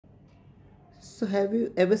So have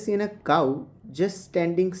you ever seen a cow just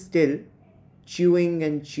standing still, chewing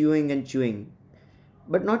and chewing and chewing,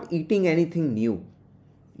 but not eating anything new?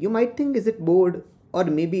 You might think, is it bored, or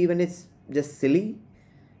maybe even it's just silly?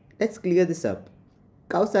 Let's clear this up.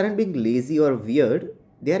 Cows aren't being lazy or weird,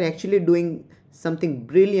 they are actually doing something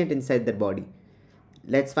brilliant inside their body.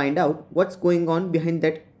 Let's find out what's going on behind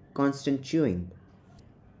that constant chewing.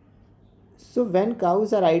 So when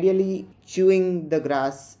cows are ideally chewing the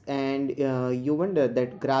grass, and you wonder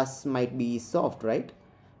that grass might be soft, right?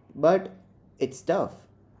 But it's tough.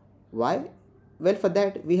 Why? Well, for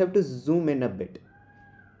that we have to zoom in a bit.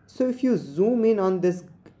 So if you zoom in on this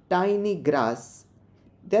tiny grass,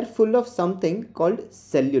 they're full of something called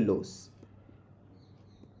cellulose.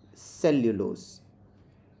 Cellulose.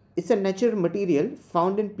 It's a natural material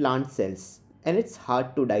found in plant cells, and it's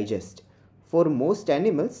hard to digest for most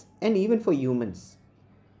animals and even for humans.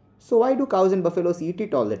 So why do cows and buffaloes eat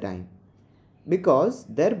it all the time? Because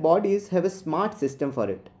their bodies have a smart system for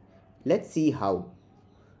it. Let's see how.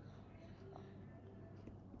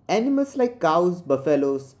 Animals like cows,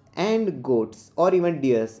 buffaloes, and goats or even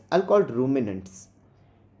deers are called ruminants.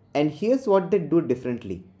 And here's what they do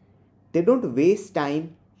differently. They don't waste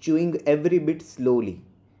time chewing every bit slowly.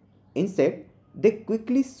 Instead, they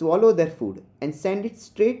quickly swallow their food and send it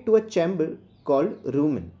straight to a chamber called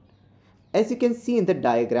rumen. As you can see in the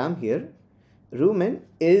diagram here, rumen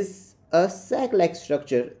is a sac-like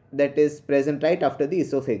structure that is present right after the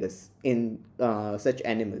esophagus in such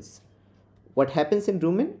animals. What happens in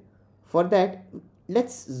rumen? For that,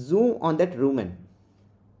 let's zoom on that rumen.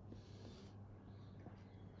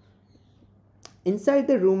 Inside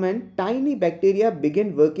the rumen, tiny bacteria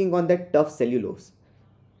begin working on that tough cellulose.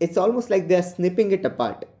 It's almost like they are snipping it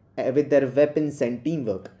apart with their weapons and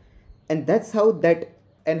teamwork. And that's how that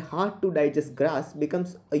and hard to digest grass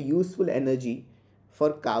becomes a useful energy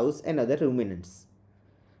for cows and other ruminants.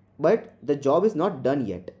 But the job is not done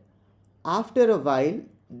yet. After a while,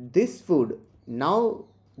 this food, now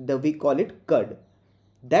we call it cud,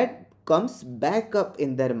 that comes back up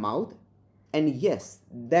in their mouth, and yes,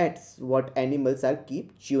 that's what animals are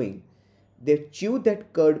keep chewing. They chew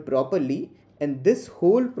that curd properly, and this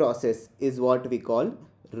whole process is what we call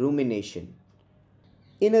rumination.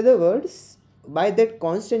 In other words, by that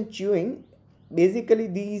constant chewing, basically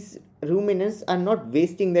these ruminants are not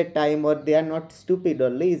wasting their time, or they are not stupid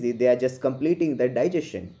or lazy, they are just completing their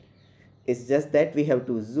digestion. It's just that we have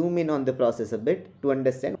to zoom in on the process a bit to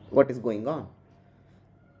understand what is going on.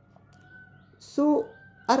 So,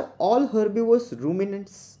 are all herbivores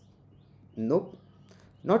ruminants? Nope.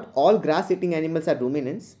 Not all grass eating animals are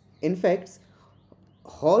ruminants. In fact,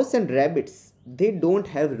 horse and rabbits, they don't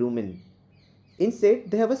have rumen. Instead,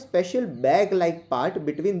 they have a special bag like part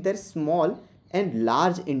between their small and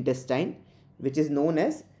large intestine, which is known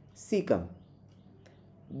as caecum.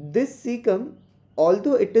 This caecum,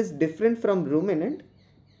 although it is different from ruminant,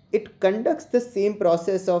 it conducts the same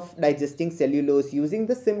process of digesting cellulose using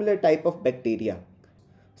the similar type of bacteria.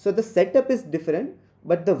 So the setup is different,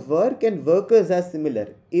 but the work and workers are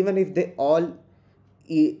similar, even if they all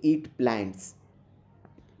eat plants.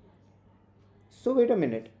 So wait a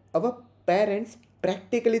minute, our parents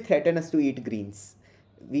practically threaten us to eat greens.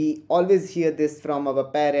 We always hear this from our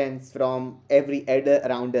parents, from every elder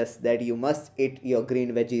around us, that you must eat your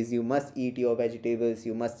green veggies, you must eat your vegetables,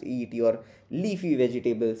 you must eat your leafy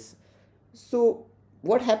vegetables. So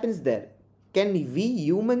what happens there? Can we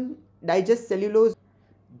human digest cellulose?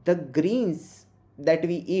 The greens that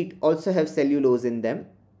we eat also have cellulose in them,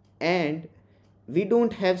 and we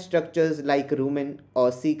don't have structures like rumen or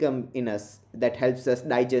caecum in us that helps us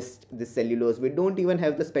digest the cellulose. We don't even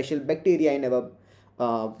have the special bacteria in our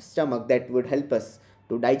stomach that would help us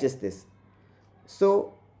to digest this.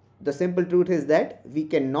 So the simple truth is that we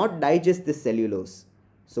cannot digest this cellulose.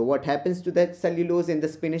 So what happens to that cellulose in the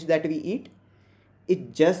spinach that we eat?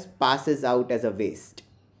 It just passes out as a waste.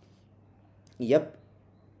 Yep,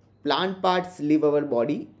 plant parts leave our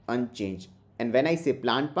body unchanged. And when I say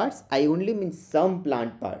plant parts, I only mean some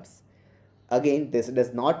plant parts. Again, this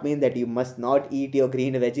does not mean that you must not eat your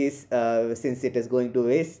green veggies since it is going to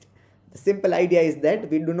waste. The simple idea is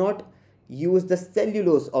that we do not use the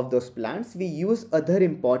cellulose of those plants. We use other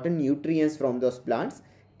important nutrients from those plants,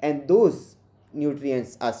 and those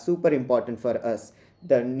nutrients are super important for us.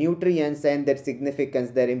 The nutrients and their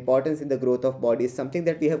significance, their importance in the growth of body is something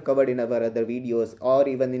that we have covered in our other videos or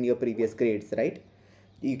even in your previous grades, right?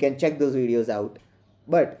 You can check those videos out.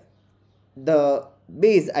 But the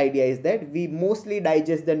base idea is that we mostly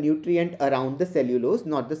digest the nutrient around the cellulose,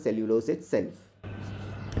 not the cellulose itself.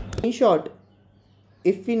 In short,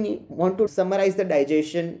 if we want to summarize the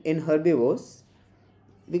digestion in herbivores,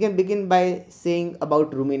 We can begin by saying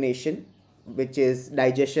about rumination, which is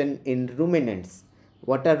digestion in ruminants.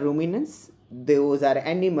 What are ruminants? Those are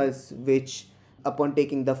animals which, upon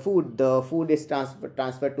taking the food is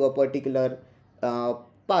transferred to a particular uh,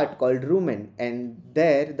 part called rumen, and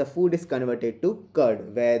there the food is converted to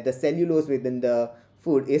curd, where the cellulose within the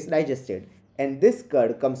food is digested. And this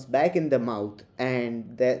curd comes back in the mouth,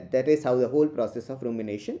 and that is how the whole process of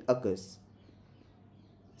rumination occurs.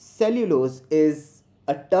 Cellulose is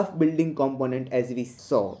a tough building component, as we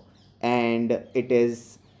saw, and it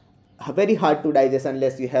is very hard to digest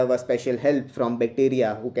unless you have a special help from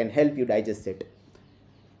bacteria who can help you digest it.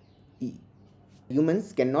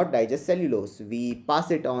 Humans cannot digest cellulose. We pass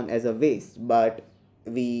it on as a waste, but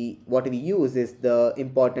what we use is the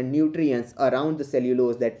important nutrients around the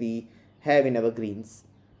cellulose that we have in our greens.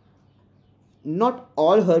 Not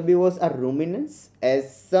all herbivores are ruminants,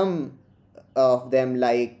 as some of them,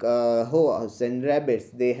 like horses and rabbits,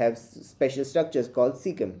 they have special structures called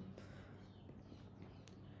caecum.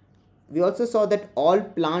 We also saw that all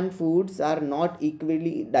plant foods are not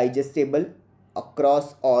equally digestible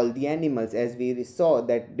across all the animals, as we saw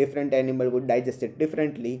that different animal would digest it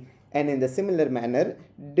differently, and in the similar manner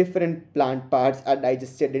different plant parts are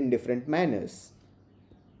digested in different manners.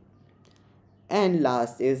 And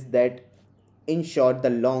last is that, in short, the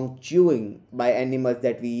long chewing by animals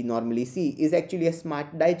that we normally see is actually a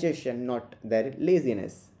smart digestion, not their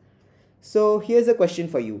laziness. So here's a question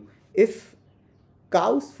for you. If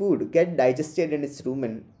cow's food get digested in its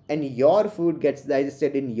rumen and your food gets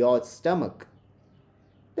digested in your stomach,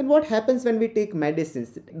 then what happens when we take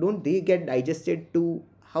medicines? Don't they get digested too?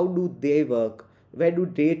 How do they work? Where do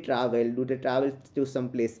they travel? Do they travel to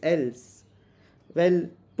someplace else? Well,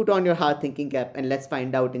 put on your hard thinking cap and let's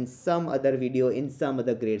find out in some other video in some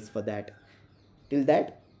other grades for that. Till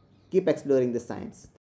that, keep exploring the science.